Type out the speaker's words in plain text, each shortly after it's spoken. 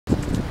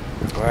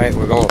Alright,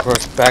 we're going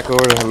back over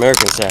to the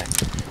American side.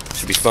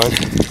 Should be fun.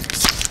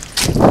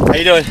 How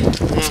you doing?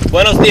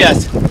 Buenos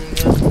dias.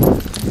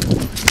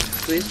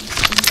 Please,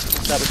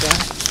 stop it down.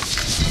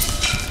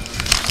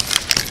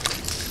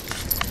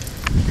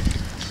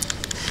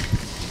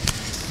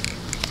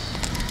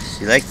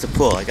 She likes to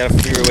pull. I gotta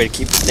figure a way to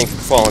keep this thing from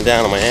falling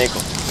down on my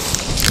ankle.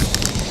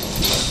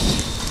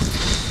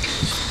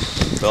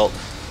 Belt.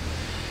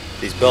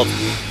 These belt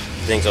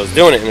things, I was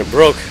doing it and it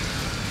broke.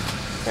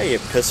 Are you a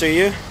pisser,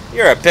 you?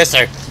 You're a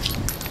pisser.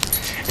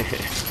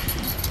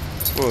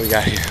 What do we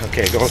got here?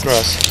 Okay, going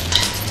across.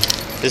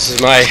 This is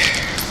my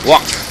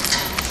walk.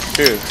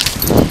 Two.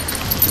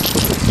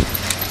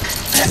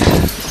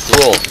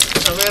 Roll.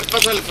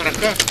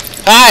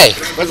 Hi.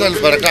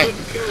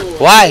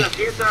 Why?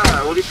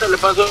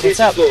 What's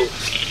up?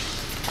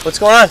 What's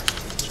going on?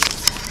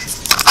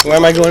 Where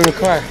am I going in the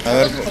car?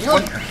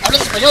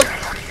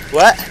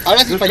 What?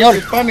 ¿Hablas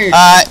español?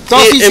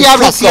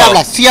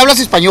 Sí hablas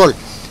español.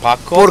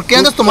 Paco, ¿Por qué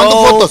andas tomando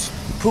fotos?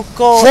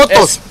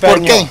 Fotos,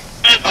 ¿por qué?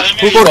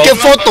 ¿Por qué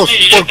fotos?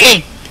 ¿Por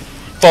qué?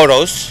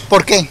 Photos.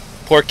 ¿Por qué?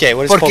 ¿Por qué?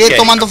 What is ¿Por qué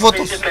tomando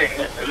fotos?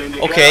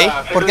 Okay.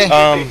 ¿Por qué?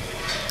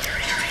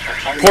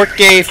 ¿Por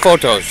qué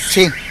fotos?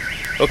 Sí.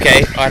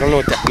 Okay, I don't know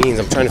what that means.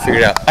 I'm trying to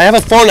figure it out. I have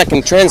a phone that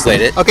can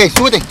translate it. Okay,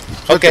 súbete.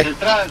 Okay.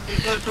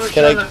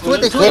 Can I?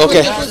 Súbete.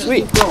 Okay,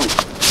 sweet.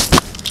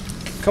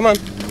 Come on.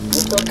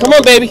 Come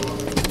on, baby.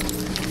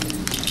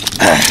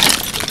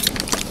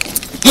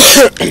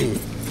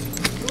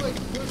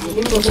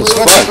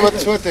 What?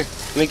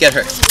 Let me get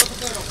her.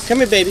 Come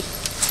here, baby.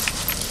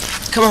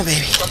 Come on,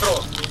 baby.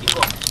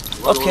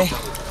 Okay.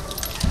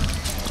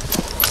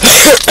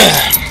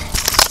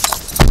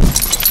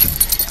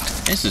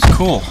 This is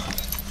cool.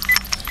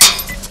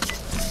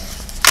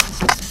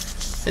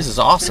 This is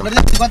awesome.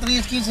 It's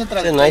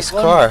a nice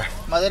car.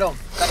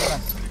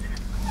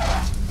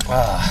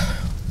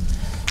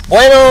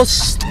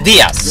 Buenos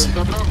dias.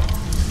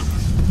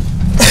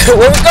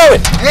 Where are we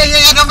going?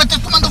 No me estoy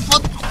tomando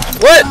fotos.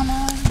 What?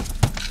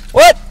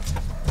 What?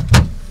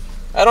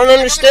 I don't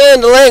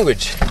understand the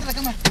language.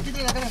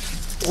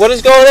 What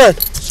is going on?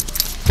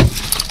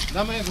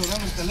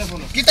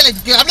 Quítale,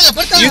 que abre la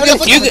puerta. You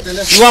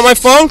want my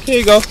phone? Here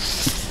you go.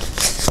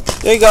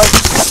 There you go.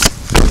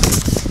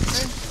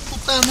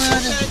 Puta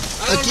madre.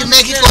 Aquí en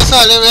México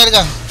sale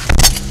verga.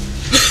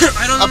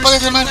 I don't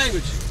understand the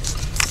language.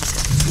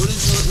 What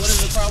is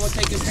the problem with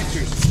taking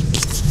pictures?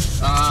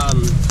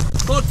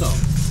 Photo.